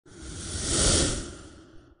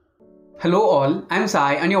Hello all, I'm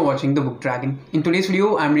Sai and you're watching The Book Dragon. In today's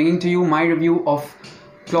video, I'm bringing to you my review of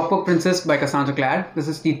Clockwork Princess by Cassandra Clare. This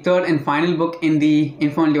is the third and final book in the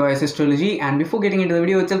Infernal Devices trilogy, and before getting into the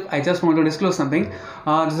video itself, I just want to disclose something.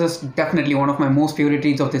 This is definitely one of my most favorite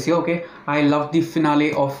reads of this year, okay? I love the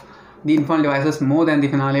finale of the Infernal Devices more than the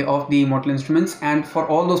finale of the Mortal Instruments, and for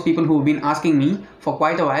all those people who've been asking me for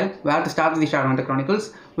quite a while where to start with the Shadowhunter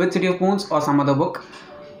Chronicles, with City of Bones or some other book,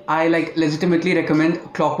 I legitimately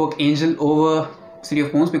recommend Clockwork Angel over City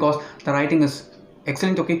of Bones because the writing is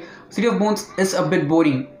excellent. Okay, City of Bones is a bit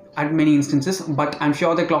boring at many instances, but I'm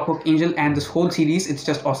sure that Clockwork Angel and this whole series, it's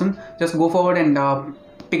just awesome. Just go forward and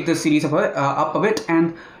pick this series up a bit,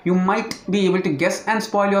 and you might be able to guess and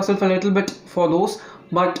spoil yourself a little bit for those.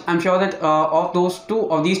 But I'm sure that of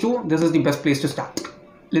these two, this is the best place to start.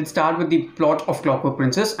 Let's start with the plot of Clockwork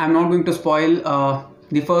Princess. I'm not going to spoil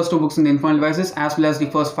the first two books in the Infernal Devices as well as the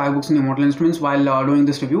first 5 books in the Mortal Instruments while doing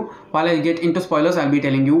this review. While I get into spoilers, I'll be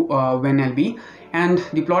telling you when I'll be. And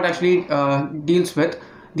the plot actually deals with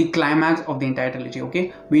the climax of the entire trilogy.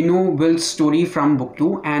 Okay, we know Will's story from book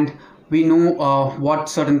 2, and we know what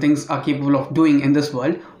certain things are capable of doing in this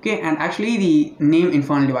world. Okay, and actually the name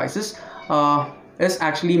Infernal Devices is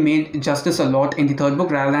actually made justice a lot in the third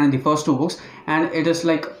book rather than in the first 2 books, and it is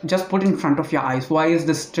like just put in front of your eyes. Why is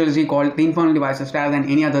this trilogy called the Infernal Devices rather than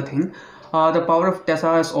any other thing? The power of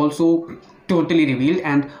Tessa is also totally revealed,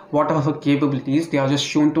 and what are her capabilities, they are just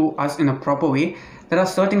shown to us in a proper way. There are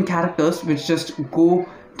certain characters which just go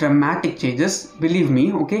dramatic changes, believe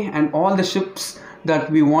me, okay, and all the ships that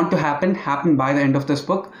we want to happen by the end of this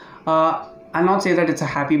book. I'll not say that it's a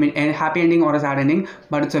happy ending or a sad ending,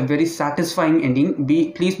 but it's a very satisfying ending.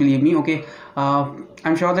 Please believe me, okay?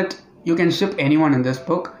 I'm sure that you can ship anyone in this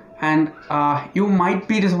book, and you might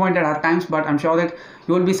be disappointed at times, but I'm sure that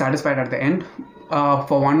you will be satisfied at the end.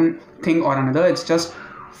 For one thing or another, it's just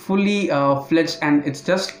fully fledged and it's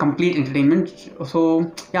just complete entertainment.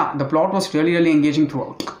 So yeah, the plot was really engaging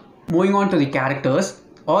throughout. Moving on to the characters.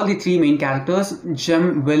 All the 3 main characters,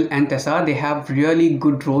 Jem, Will and Tessa, they have really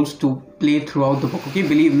good roles to play throughout the book. Okay,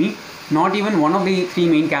 believe me, not even one of the 3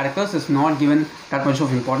 main characters is not given that much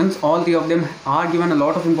of importance. All 3 of them are given a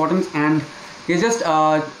lot of importance, and they just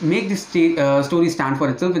make the story stand for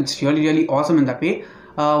itself. It's really awesome in that way.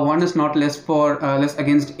 One is not less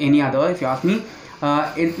against any other, if you ask me.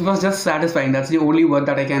 It was just satisfying. That's the only word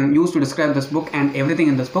that I can use to describe this book and everything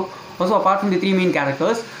in this book. Also, apart from the 3 main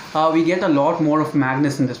characters, we get a lot more of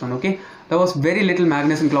Magnus in this one. Okay, there was very little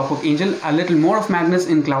Magnus in Clockwork Angel, a little more of Magnus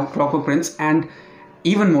in Clockwork Prince, and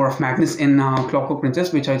even more of Magnus in Clockwork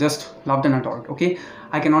Princess, which I just loved and adored. Okay,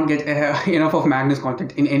 I cannot get enough of Magnus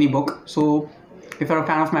content in any book. So if you're a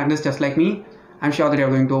fan of Magnus just like me, I'm sure that you're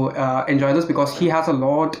going to enjoy this because he has a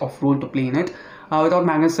lot of role to play in it. Without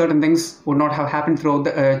Magnus, certain things would not have happened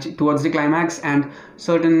towards the climax, and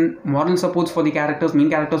certain moral supports for the main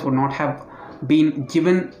characters would not have been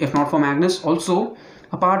given if not for Magnus. Also,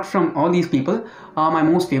 apart from all these people, my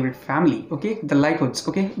most favorite family, okay, the Lighthoods.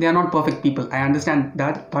 Okay, they are not perfect people, I understand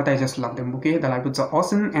that, but I just love them. Okay, the Lighthoods are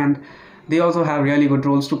awesome, and they also have really good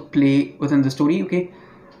roles to play within the story.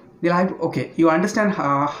 Okay, you understand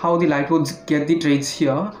how the Lighthoods get the traits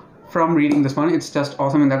here from reading this one. It's just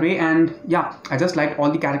awesome in that way. And yeah, I just liked all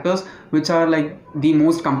the characters, which are like the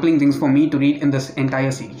most compelling things for me to read in this entire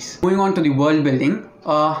series. Moving on to the world building,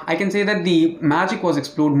 I can say that the magic was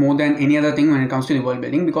explored more than any other thing when it comes to the world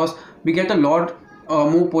building, because we get a lot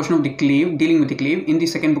more portion of the clave, dealing with the clave in the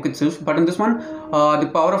second book itself. But in this one, the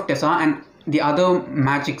power of Tessa and the other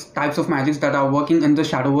types of magics that are working in the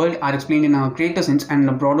shadow world are explained in a greater sense and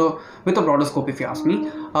with a broader scope, if you ask me.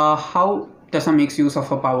 How Tessa makes use of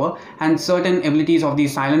her power and certain abilities of the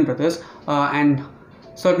Silent Brothers, and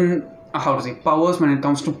certain powers when it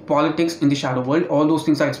comes to politics in the shadow world. All those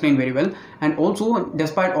things are explained very well. And also,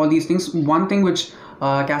 despite all these things, one thing which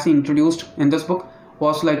Cassie introduced in this book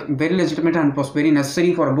was like very legitimate and was very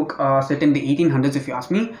necessary for a book set in the 1800s, if you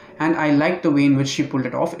ask me. And I like the way in which she pulled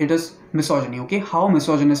it off. It is misogyny. Okay, how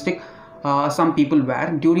misogynistic some people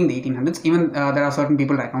were during the 1800s. Even there are certain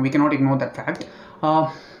people right now, we cannot ignore that fact.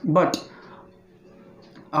 But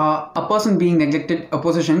a person being neglected a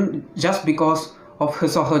position just because of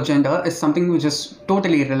his or her gender is something which is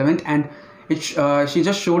totally irrelevant, and she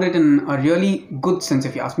just showed it in a really good sense,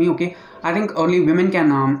 if you ask me. Okay, I think only women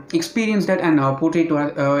can experience that and portray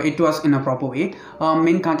it to us in a proper way.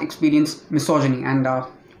 Men can't experience misogyny, and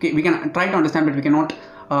okay, we can try to understand, but we cannot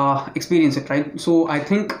experience it, right? So I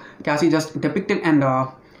think Cassie just depicted and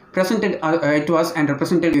presented it to us and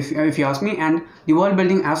represented, if you ask me. And the world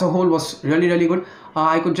building as a whole was really good.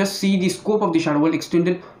 I could just see the scope of the shadow world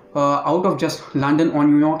extended out of just London or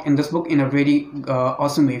New York in this book in a very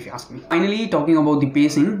awesome way, if you ask me. Finally, talking about the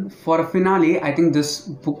pacing, for a finale, I think this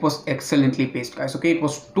book was excellently paced, guys. Okay, it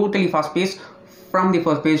was totally fast paced from the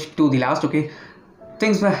first page to the last. Okay,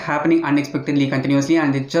 things were happening unexpectedly, continuously,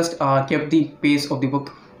 and it just kept the pace of the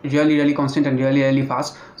book really constant and really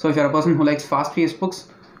fast. So if you're a person who likes fast paced books,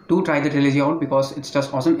 do try the trilogy out because it's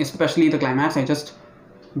just awesome, especially the climax. I just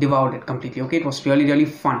devoured it completely. Okay, it was really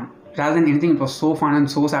fun. Rather than anything, it was so fun and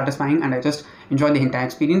so satisfying, and I just enjoyed the entire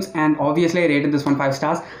experience. And obviously I rated this one 5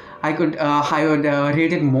 stars. I would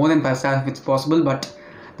rate it more than 5 stars if it's possible, but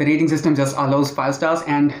the rating system just allows 5 stars,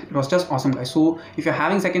 and it was just awesome, guys. So if you're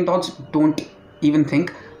having second thoughts, don't even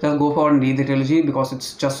think, just go for and read the trilogy because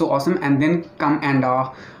it's just so awesome, and then come and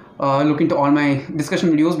look into all my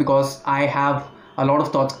discussion videos because I have a lot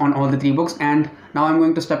of thoughts on all the 3 books. And now I'm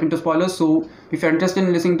going to step into spoilers, so if you're interested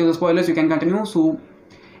in listening to the spoilers, you can continue. So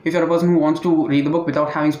if you're a person who wants to read the book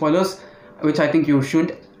without having spoilers, which I think you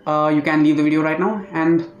should, you can leave the video right now,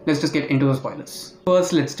 and let's just get into the spoilers.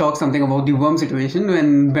 First, let's talk something about the worm situation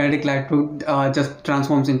when Benedict Lightfoot just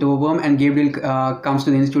transforms into a worm and Gabriel comes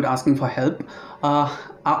to the institute asking for help.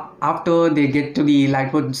 After they get to the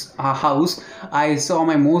Lightfoot's house, I saw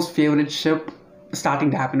my most favorite ship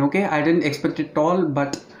starting to happen. Okay, I didn't expect it at all,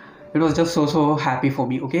 but it was just so happy for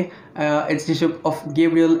me. Okay, it's the ship of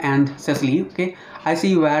Gabriel and Cecily. Okay, I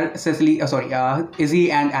see where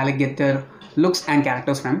Izzy and Alec get their looks and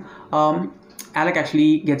characters from. Alec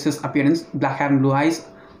actually gets his appearance, black hair and blue eyes,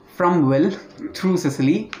 from Will through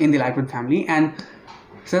Cecily in the Lightfoot family, and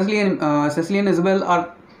Cecily and Isabel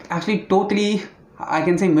are actually totally, I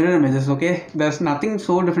can say, mirror images. Okay, there's nothing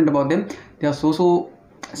so different about them. They are so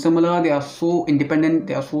similar, they are so independent,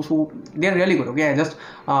 they are they're really good. Okay, I just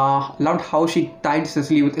loved how she tied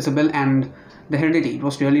Cecily with Isabel and the heredity. It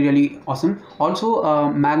was really awesome. Also,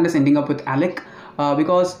 Magnus ending up with Alec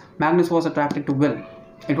because Magnus was attracted to Will.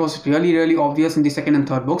 It was really obvious in the second and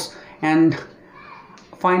third books, and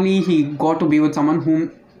finally he got to be with someone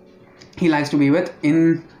whom he likes to be with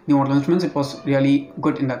in the Mortal Instruments. It was really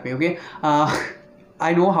good in that way. Okay,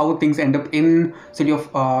 I know how things end up in City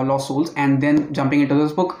of Lost Souls, and then jumping into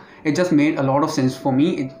this book, it just made a lot of sense for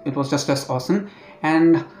me. It was just as awesome.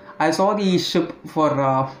 And I saw the ship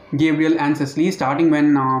for Gabriel and Cecily starting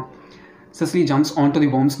when Cecily jumps onto the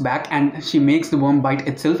worm's back and she makes the worm bite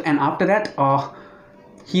itself, and after that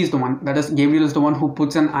he's the one, that is Gabriel is the one who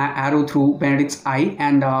puts an arrow through Benedict's eye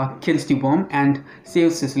and kills the worm and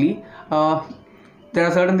saves Cecily. There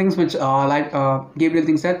are certain things which Gabriel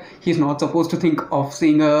thinks that he's not supposed to think of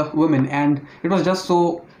seeing a woman, and it was just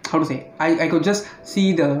so, how to say, I could just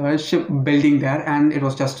see the ship building there, and it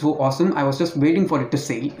was just so awesome. I was just waiting for it to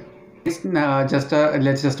sail.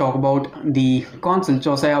 Let's just talk about the consul,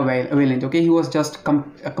 Josiah Wayland. Okay, he was just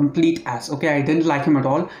a complete ass. Okay, I didn't like him at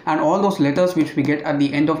all, and all those letters which we get at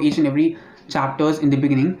the end of each and every chapters in the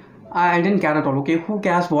beginning, I didn't care at all. Okay, who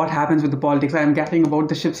cares what happens with the politics? I am caring about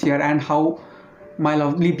the ships here and how my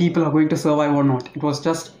lovely people are going to survive or not. It was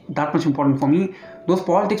just that much important for me. Those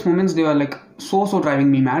politics moments, they were like so driving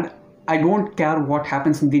me mad. I don't care what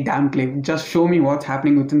happens in the damn clave, just show me what's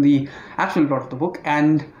happening within the actual plot of the book.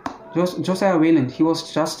 And Josiah Wayland, he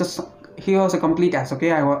was a complete ass.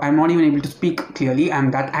 Okay, I'm not even able to speak clearly.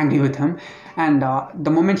 I'm that angry with him. And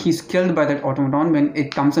the moment he's killed by that automaton, when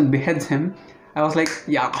it comes and beheads him, I was like,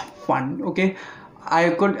 yeah, fun. Okay,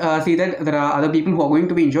 I could see that there are other people who are going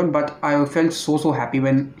to be injured, but I felt so happy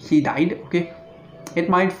when he died. Okay, it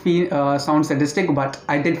might sound sadistic, but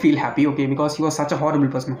I did feel happy. Okay, because he was such a horrible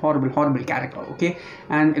person, horrible character. Okay,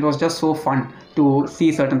 and it was just so fun to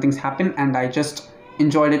see certain things happen, and I just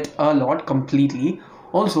enjoyed it a lot completely.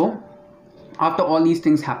 Also, after all these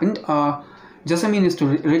things happened, Jessamine is to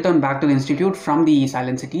return back to the institute from the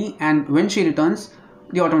Silent City, and when she returns,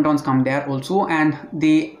 the automatons come there also, and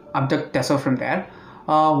they abduct Tessa from there.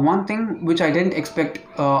 One thing which I didn't expect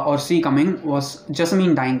or see coming was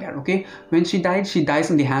Jessamine dying there. Okay, when she dies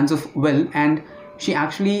in the hands of Will, and she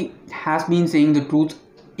actually has been saying the truth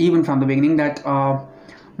even from the beginning that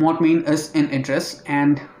Mortmain is in Idris,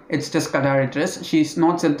 and it's just Kadar Idris. She's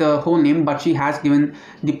not said the whole name, but she has given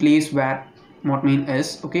the place where Mortmain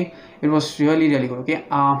is. Okay, it was really good. Okay,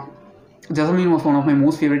 Jessamine was one of my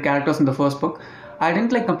most favorite characters in the first book. I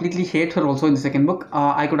didn't completely hate her also in the second book.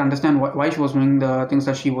 I could understand why she was doing the things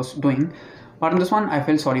that she was doing, but in this one I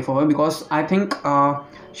felt sorry for her because I think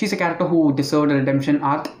she's a character who deserved a redemption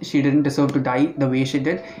arc. She didn't deserve to die the way she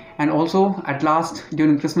did. And also at last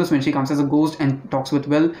during Christmas, when she comes as a ghost and talks with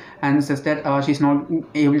Will and says that she's not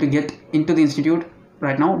able to get into the institute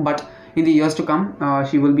right now, but in the years to come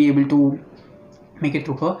she will be able to make it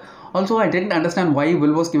through her. Also, I didn't understand why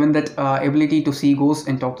Will was given that ability to see ghosts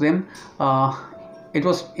and talk to them.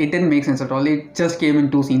 It didn't make sense at all. It just came in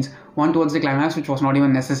two scenes. One towards the climax, which was not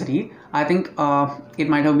even necessary. I think it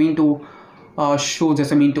might have been to show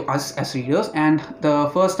Jessamine to us as readers. And the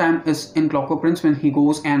first time is in Clockwork Prince when he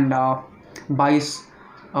goes and buys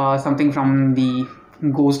something from the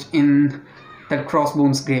ghost in that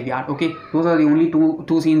Crossbones graveyard. Okay, those are the only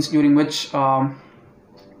two scenes during which how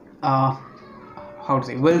to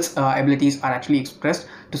say, Will's abilities are actually expressed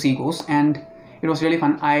to see ghosts, and it was really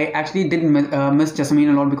fun. I actually did miss Jessamine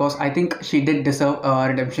a lot because I think she did deserve a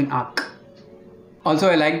redemption arc. Also,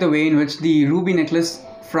 I like the way in which the ruby necklace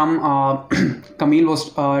from Camille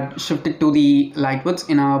was shifted to the Lightwoods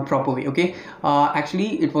in a proper way. Okay,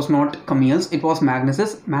 actually it was not Camille's, it was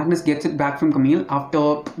Magnus's. Magnus gets it back from Camille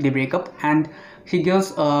after they break up, and he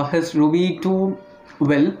gives his ruby to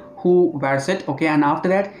Will, who wears it. Okay, and after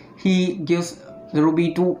that he gives the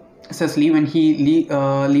ruby to Cecily when he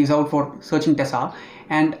leaves out for searching Tessa,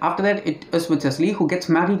 and after that it is with Cecily, who gets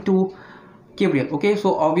married to Gabriel. Okay,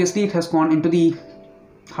 so obviously it has gone into the,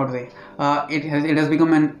 how to say, it has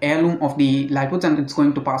become an heirloom of the Lightwoods, and it's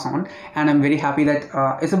going to pass on. And I'm very happy that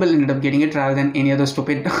Isabel ended up getting it rather than any other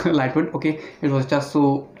stupid Lightwood. Okay, it was just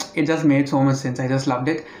so, it just made so much sense. I just loved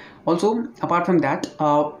it. Also, apart from that,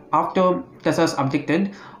 after Tessa's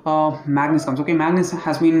abducted, Magnus comes. Okay, Magnus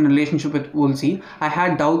has been in a relationship with Wolsey. I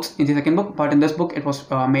had doubts in the second book, but in this book it was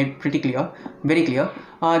made pretty clear, very clear.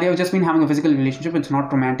 They have just been having a physical relationship. It's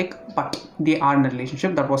not romantic, but they are in a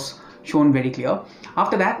relationship. That was shown very clear.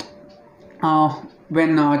 After that,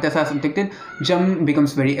 when Tessa is abducted, Jem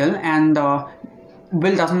becomes very ill, and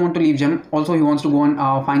Will doesn't want to leave Jem. Also, he wants to go and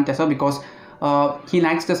find Tessa because he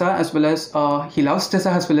likes Tessa, as well as he loves Tessa,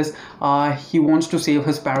 as well as he wants to save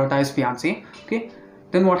his paradise fiancée. Okay,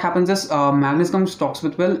 then what happens is Magnus comes, talks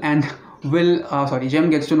with Will, and Jem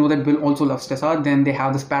gets to know that Will also loves Tessa. Then they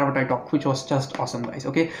have this paradise talk, which was just awesome, guys.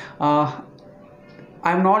 Okay,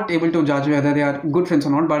 I'm not able to judge whether they are good friends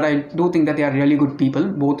or not, but I do think that they are really good people,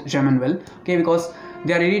 both Jem and Will. Okay, because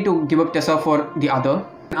they are ready to give up Tessa for the other.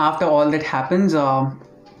 After all that happens, Will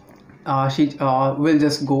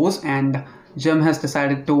just goes, and Jem has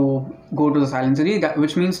decided to go to the Silent City,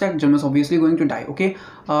 which means that Jem is obviously going to die. Okay,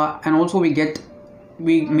 and also we get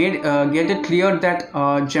it clear that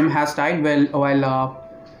Jem has died while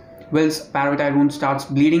Will's paradise wound starts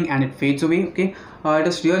bleeding and it fades away. Okay, it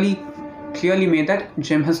is really clearly made that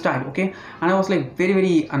Jem has died. Okay, and I was like very,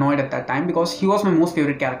 very annoyed at that time because he was my most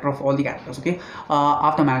favorite character of all the characters. Okay,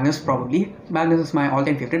 after Magnus, probably Magnus is my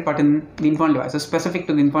all-time favorite, but in the Infernal Devices, specific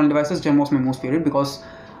to the Infernal Devices, Jem was my most favorite because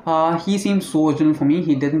he seemed so original for me.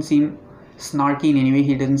 He didn't seem snarky in any way.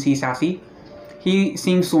 He didn't seem sassy. He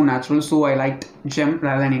seemed so natural, so I liked Jem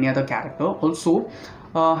rather than any other character. Also,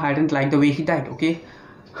 I didn't like the way he died. Okay,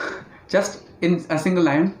 just in a single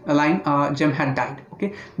line, Jem had died.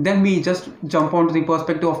 Okay, then we just jump onto the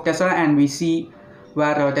perspective of Tessa, and we see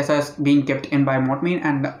where Tessa is being kept in by Mortmain,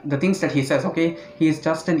 and the things that he says. Okay, he is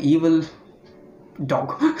just an evil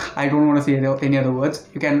dog. I don't want to say any other words.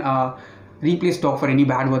 You can replace dog for any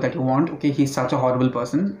bad word that you want. Okay, he's such a horrible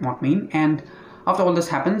person, Mortmain. And after all this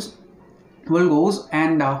happens, Will goes,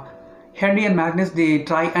 and Henry and Magnus, they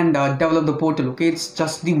try and develop the portal. Okay, it's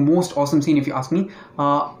just the most awesome scene if you ask me.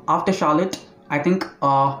 After Charlotte, I think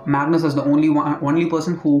Magnus is the only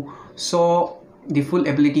person who saw the full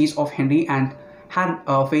abilities of Henry and had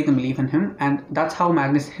faith and belief in him, and that's how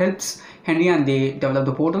Magnus helps Henry and they develop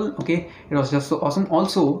the portal. Okay, it was just so awesome.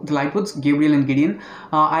 Also, the Lightwoods, Gabriel and Gideon,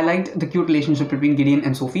 I liked the cute relationship between Gideon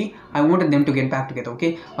and Sophie. I wanted them to get back together.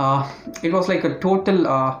 Okay, it was like a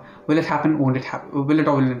total will it happen, won't it happen, will it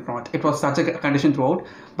or will it not. It was such a condition throughout,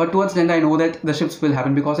 but towards the end I know that the ships will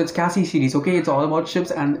happen because it's Cassie series. Okay, it's all about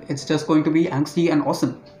ships, and it's just going to be angsty and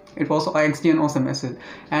awesome. It was angsty and awesome as well,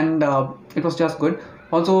 and it was just good.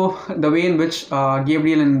 Also, the way in which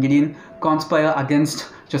Gabriel and Gideon conspire against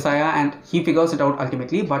Josiah, and he figures it out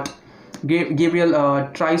ultimately, but Gabriel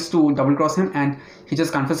tries to double cross him, and he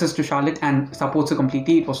just confesses to Charlotte and supports her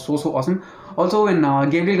completely. It was so awesome. Also, when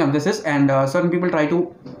Gabriel confesses and certain people try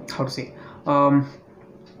to, how to say,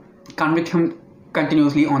 convict him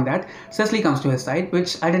continuously on that, Cecily comes to his side,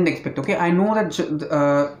 which I didn't expect. Okay, I know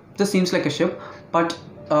that this seems like a ship, but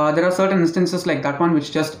there are certain instances like that one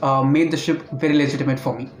which just made the ship very legitimate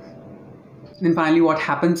for me. Then finally what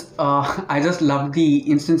happens, I just love the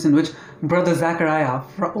instance in which Brother Zachariah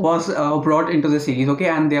was brought into the series. Okay,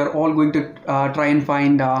 and they are all going to try and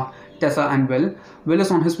find Tessa and Will. Will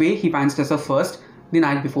is on his way. He finds Tessa first the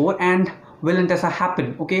night before, and Will and Tessa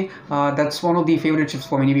happen. Okay, that's one of the favorite ships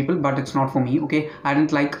for many people, but it's not for me. Okay, I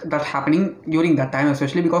didn't like that happening during that time,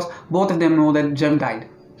 especially because both of them know that Jem died.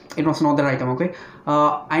 it was not the right time. Okay,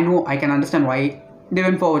 I know, I can understand why they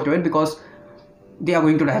went forward to it, because they are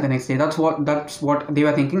going to die the next day. That's what they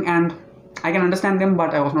were thinking, and I can understand them,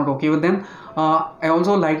 but I was not okay with them. I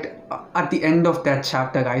also liked at the end of that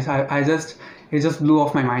chapter, guys. I just it just blew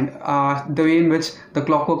off my mind. The way in which the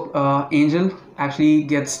Clockwork Angel actually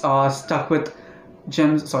gets stuck with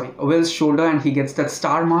Will's shoulder, and he gets that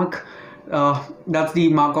star mark. That's the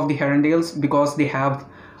mark of the Herondales, because they have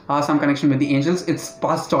some connection with the angels. It's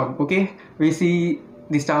passed on. Okay, we see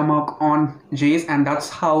the star mark on Jace, and that's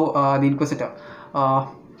how the Inquisitor,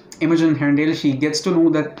 Imogen Herondale, she gets to know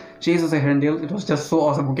that Jace is a Herondale. It was just so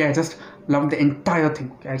awesome. Okay, I just loved the entire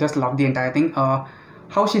thing. Okay? I just loved the entire thing.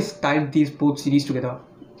 How she's tied these both series together.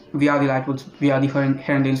 We are the Lightwoods, we are the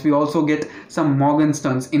Herondales. We also get some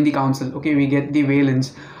Morgensterns in the council. Okay, we get the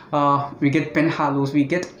Valens, we get Penhallows, we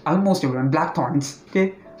get almost everyone. Blackthorns.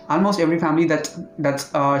 Okay, almost every family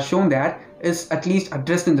that's shown there is at least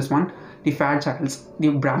addressed in this one. The Fairchilds, the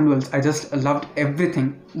Bramwells. I just loved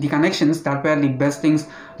everything. The connections, that were the best things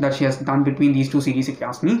that she has done between these two series, if you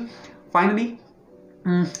ask me. Finally,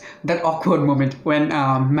 that awkward moment when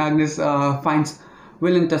Magnus finds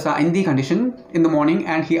Will and Tessa in the condition in the morning,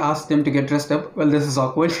 and he asks them to get dressed up. Well, this is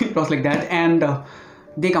awkward. It was like that, and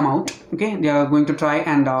they come out. Okay, they are going to try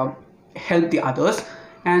and help the others,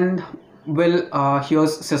 and Will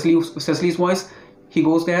hears Cecily's voice. He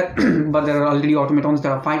goes there, but there are already automatons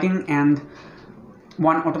that are fighting, and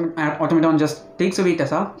one automaton just takes away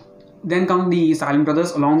Tessa. Then come the Silent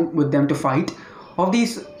Brothers along with them to fight. Of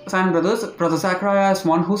these Silent Brothers, Brother Zachariah is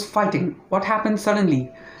one who's fighting. What happens suddenly?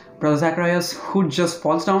 Brother Zachariah's hood just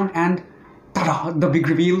falls down, and ta-da, the big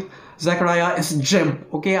reveal. Zachariah is Jem.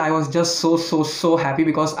 Okay, I was just so happy,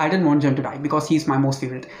 because I didn't want Jem to die, because he's my most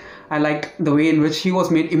favorite. I liked the way in which he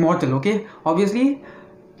was made immortal. Okay, obviously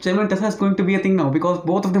Jem and Tessa is going to be a thing now, because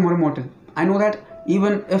both of them are immortal. I know that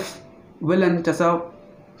even if Will and Tessa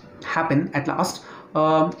happen at last,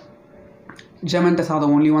 Jem and Tessa are the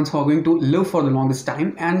only ones who are going to live for the longest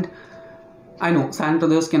time. And I know Silent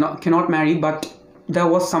Brothers cannot marry, but there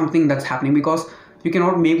was something that's happening, because you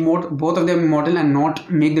cannot make both of them immortal and not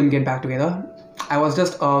make them get back together. I was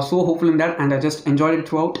just so hopeful in that, and I just enjoyed it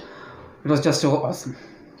throughout. It was just so awesome.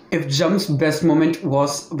 If Jem's best moment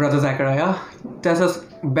was Brother Zachariah, Tessa's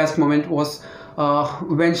best moment was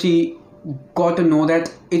when she got to know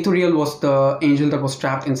that Ithuriel was the angel that was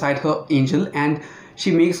trapped inside her angel, and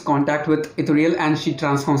she makes contact with Ithuriel and she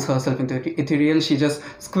transforms herself into Ithuriel. She just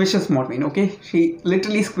squishes Mortmain. Okay, she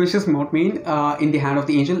literally squishes Mortmain in the hand of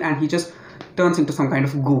the angel, and he just turns into some kind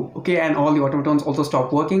of goo. Okay, and all the automatons also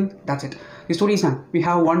stop working. That's it. The story is done. We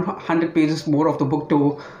have 100 pages more of the book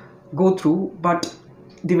to go through, but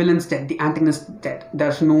the villain's dead, the antagonist dead.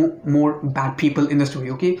 There's no more bad people in the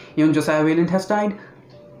story. Okay, even Josiah Valiant has died.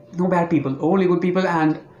 No bad people, only good people.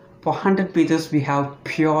 And for 100 pages we have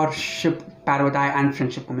pure ship, Parvati and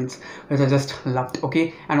friendship moments, which I just loved.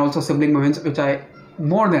 Okay, and also sibling moments, which I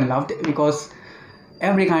more than loved, because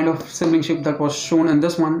every kind of sibling ship that was shown in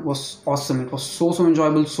this one was awesome. It was so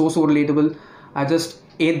enjoyable, so relatable. I just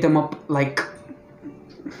ate them up like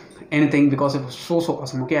anything, because it was so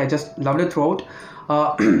awesome. Okay, I just loved it throughout.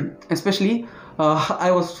 Especially I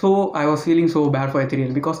was feeling so bad for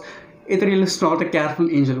Ithuriel, because Ithuriel is not a careful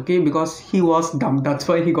angel. Okay, because he was dumb. That's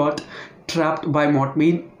why he got trapped by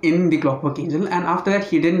Mortmain in the Clockwork Angel, and after that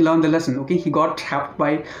he didn't learn the lesson. Okay, he got trapped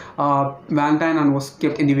by Valentine and was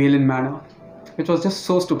kept in the Valen Manor, which was just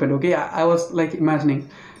so stupid. Okay, I was like imagining,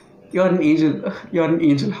 you're an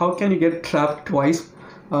angel, how can you get trapped twice?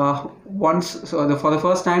 Once for the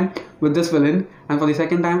first time with this villain, and for the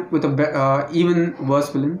second time with a even worse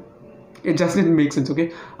villain. It just didn't make sense.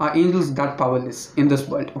 Okay, are angels that powerless in this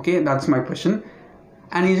world? Okay, that's my question.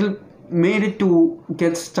 An angel made it to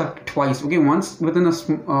get stuck twice. Okay, once within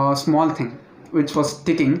a small thing which was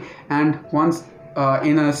ticking, and once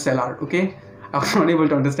in a cellar. Okay, I was not able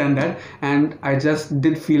to understand that, and I just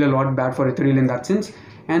did feel a lot bad for Ithuriel in that sense.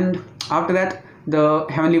 And after that, the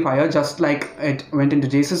Heavenly Fire, just like it went into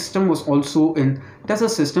Jace's system, was also in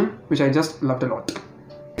Tessa's system, which I just loved a lot.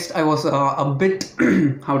 Next, I was a bit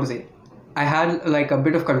how to say, I had like a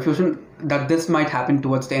bit of confusion that this might happen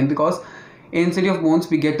towards the end, because in City of Bones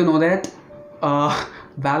we get to know that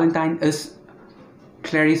Valentine is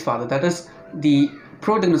Clary's father. That is the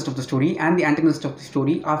protagonist of the story, and the antagonist of the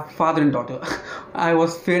story are father and daughter. I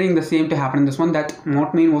was fearing the same to happen in this one, that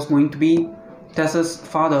Mortmain was going to be Tessa's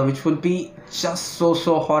father, which would be just so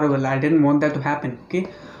horrible. I didn't want that to happen. Okay,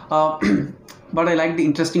 but I like the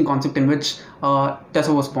interesting concept in which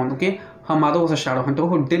Tessa was born. Okay, her mother was a Shadowhunter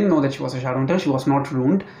who didn't know that she was a Shadowhunter. She was not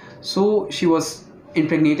ruined, so she was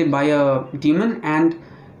impregnated by a demon, and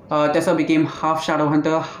Tessa became half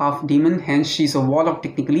Shadowhunter, half demon. Hence, she's a warlock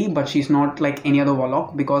technically, but she's not like any other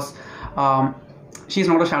warlock because she's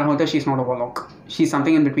not a Shadowhunter. She's not a warlock. She's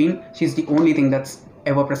something in between. She's the only thing that's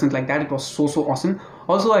ever present like that. It was so awesome.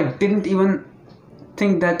 Also, I didn't even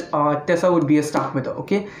think that Tessa would be a Starkweather.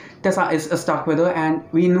 Okay, Tessa is a Starkweather, and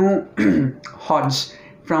we know Hodge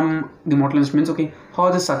from the Mortal Instruments. Okay,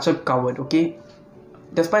 Hodge is such a coward. Okay,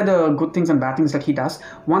 despite the good things and bad things that he does,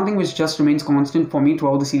 one thing which just remains constant for me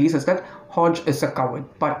throughout the series is that Hodge is a coward.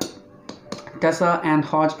 But Tessa and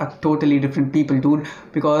Hodge are totally different people, dude,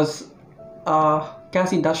 because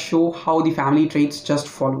Cassie does show how the family traits just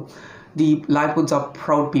follow. The Lightwoods are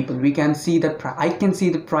proud people. We can see that. I can see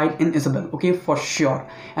the pride in Isabel, okay, for sure.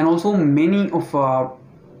 And also many of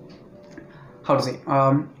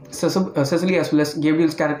Cecily as well as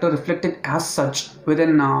Gabriel's character reflected as such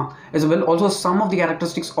within Isabel. Also, some of the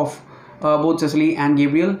characteristics of both Cecily and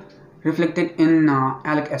Gabriel reflected in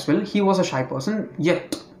Alec as well. He was a shy person,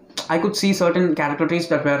 yet I could see certain character traits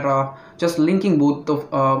that were just linking both of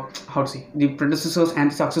the predecessors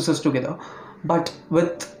and successors together. But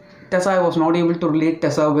with Tessa, I was not able to relate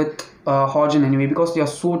Tessa with Hodge in any way because they are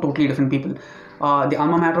so totally different people. The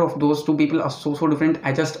alma mater of those two people are so different.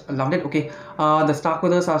 I just loved it. Okay, the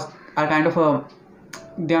Starkweathers are kind of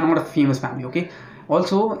they are not a famous family. Okay,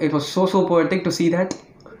 also it was so poetic to see that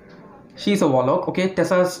she's a warlock. Okay,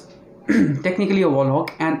 Tessa's technically a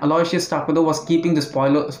warlock, and Aloysius Starkweather was keeping the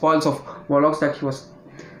spoils of warlocks, that he was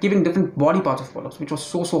keeping different body parts of warlocks, which was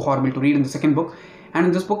so horrible to read in the second book. And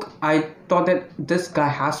in this book, I thought that this guy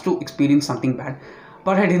has to experience something bad.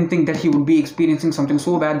 But I didn't think that he would be experiencing something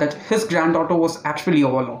so bad that his granddaughter was actually a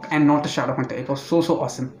warlock and not a Shadowhunter. It was so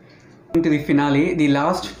awesome. To the finale, the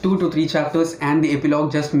last 2 to 3 chapters and the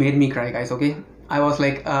epilogue just made me cry, guys, okay? I was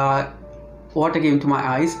like, water came to my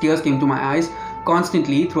eyes, tears came to my eyes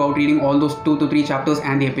constantly throughout reading all those 2 to 3 chapters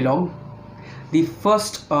and the epilogue. The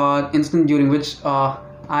first instant during which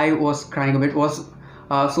I was crying a bit was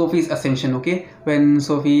Sophie's ascension, okay? When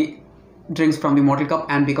Sophie drinks from the mortal cup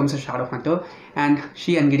and becomes a Shadowhunter, and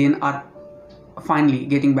she and Gideon are finally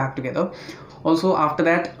getting back together. Also, after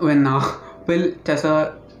that, when Will,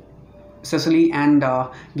 Tessa, Cecily and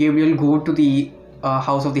Gabriel go to the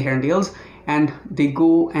house of the Herondales, and they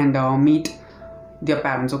go and meet their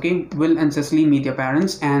parents, okay? Will and Cecily meet their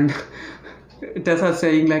parents, and Tessa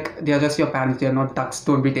saying like, they are just your parents, they are not ducks,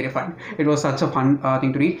 don't be terrified. It was such a fun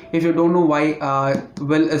thing to read. If you don't know why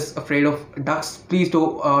Will is afraid of ducks, please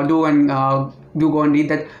do go and read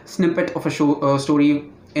that snippet of a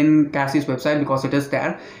story in Cassie's website, because it is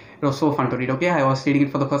there. It was so fun to read. Okay, I was reading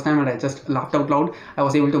it for the first time and I just laughed out loud. I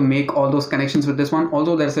was able to make all those connections with this one.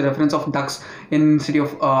 Also, there's a reference of ducks in City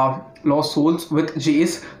of Lost Souls with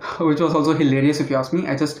Jace, which was also hilarious if you ask me.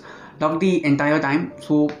 I just loved the entire time.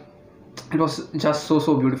 So it was just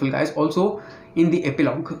so beautiful, guys. Also, in the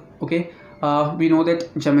epilogue, okay, we know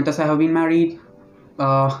that Jem and Tessa have been married,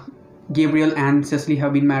 Gabriel and Cecily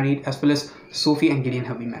have been married, as well as Sophie and Gideon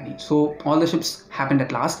have been married. So all the ships happened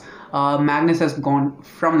at last. Magnus has gone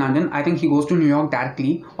from London. I think he goes to New York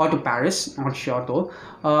directly, or to Paris, not sure though.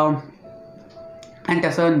 And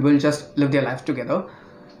Tessa and Will just live their lives together.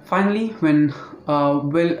 Finally, when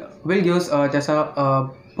Will gives Tessa a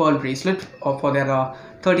pearl bracelet for their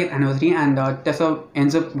 30th anniversary, and Tessa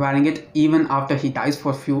ends up wearing it even after he dies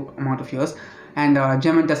for a few amount of years. And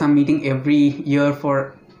Jem and Tessa meeting every year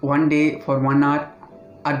for one day, for 1 hour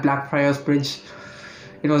at Blackfriars Bridge.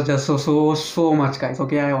 It was just so much, guys.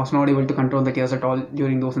 Okay, I was not able to control the tears at all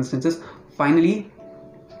during those instances. Finally,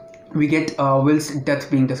 we get Will's death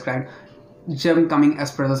being described. Jem coming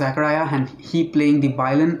as Brother Zachariah, and he playing the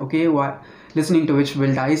violin, okay, while listening to which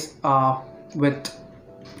Will dies with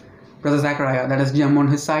Brother Zachariah, that is Jem on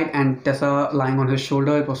his side and Tessa lying on his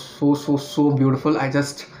shoulder. It was so beautiful. I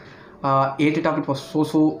just ate it up. It was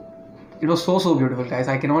so beautiful, guys.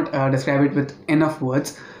 I cannot describe it with enough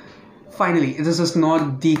words. Finally, this is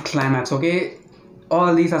not the climax, okay?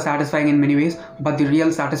 All these are satisfying in many ways, but the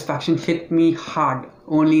real satisfaction hit me hard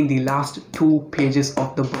only in the last 2 pages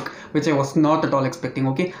of the book, which I was not at all expecting,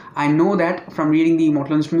 okay? I know that from reading the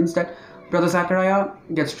Mortal Instruments that Brother Zachariah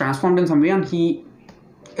gets transformed in some way and he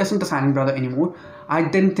isn't a silent brother anymore. I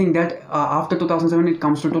didn't think that after 2007 it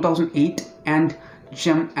comes to 2008 and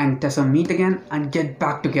Jem and Tessa meet again and get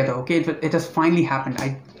back together, okay? It has finally happened.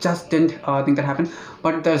 I just didn't think that happened.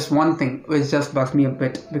 But there's one thing which just bugs me a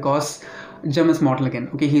bit, because Jem is mortal again,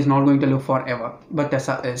 okay? He's not going to live forever, but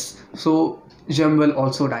Tessa is. So Jem will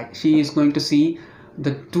also die. She is going to see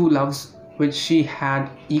the 2 loves which she had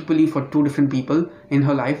equally for 2 different people in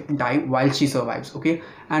her life die while she survives, okay?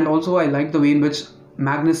 And also I like the way in which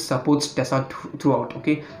Magnus supports Tessa throughout,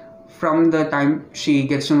 okay? from the time she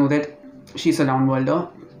gets to know that she's a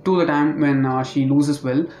downworlder to the time when she loses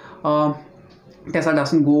will, Tessa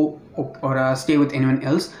doesn't go or stay with anyone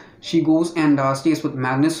else. She goes and stays with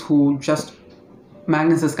Magnus,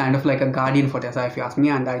 Magnus is kind of like a guardian for Tessa, if you ask me,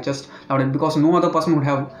 and I just loved it because no other person would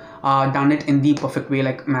have done it in the perfect way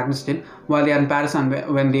like Magnus did. While they are in Paris and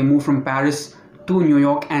when they move from Paris to New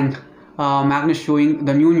York, and Magnus showing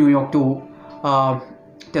the new New York to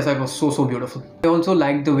Tessa, it was so beautiful. I also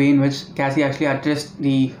liked the way in which Cassie actually addressed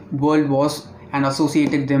the world wars and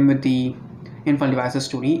associated them with the Infernal Devices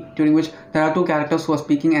story, during which there are two characters who are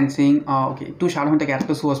speaking and saying, two Shadowhunter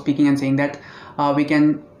characters who are speaking and saying that we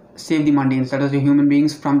can save the mundanes, that is the human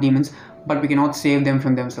beings, from demons, but we cannot save them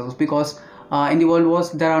from themselves, because in the world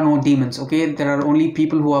wars there are no demons, okay? There are only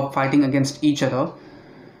people who are fighting against each other.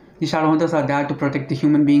 The Shadowhunters are there to protect the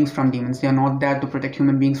human beings from demons. They are not there to protect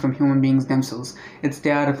human beings from human beings themselves. It's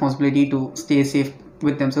their responsibility to stay safe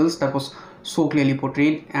with themselves. That was so clearly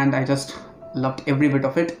portrayed, and I just loved every bit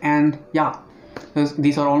of it. And yeah,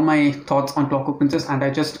 these are all my thoughts on Clockwork Princess, and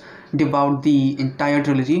I just devoured the entire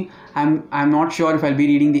trilogy. I'm not sure if I'll be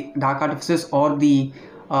reading the Dark Artifices or the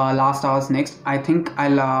Last Hours next. I think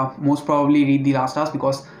I'll most probably read the Last Hours,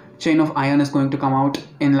 because Chain of Iron is going to come out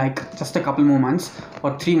in like just a couple more months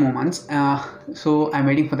or 3 more months. So I'm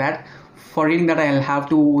waiting for that. For reading that, I'll have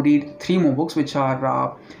to read 3 more books, which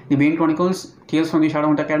are The Bane Chronicles, Tales from the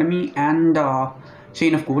Shadowhunter Academy, and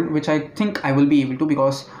Chain of Gold, which I think I will be able to,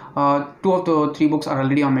 because 2 of the 3 books are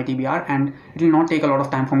already on my TBR, and it will not take a lot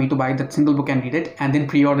of time for me to buy that single book and read it and then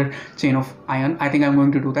pre-order Chain of Iron. I think I'm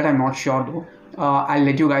going to do that. I'm not sure though. I'll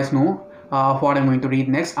let you guys know what I'm going to read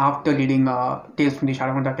next after reading Tales from the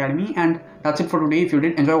Shadowhunter Academy. And that's it for today. If you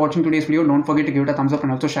did enjoy watching today's video, don't forget to give it a thumbs up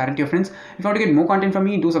and also share it to your friends. If you want to get more content from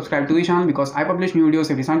me, do subscribe to the channel, because I publish new videos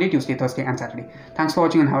every Sunday, Tuesday, Thursday and Saturday. Thanks for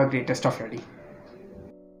watching and have a great rest of your day.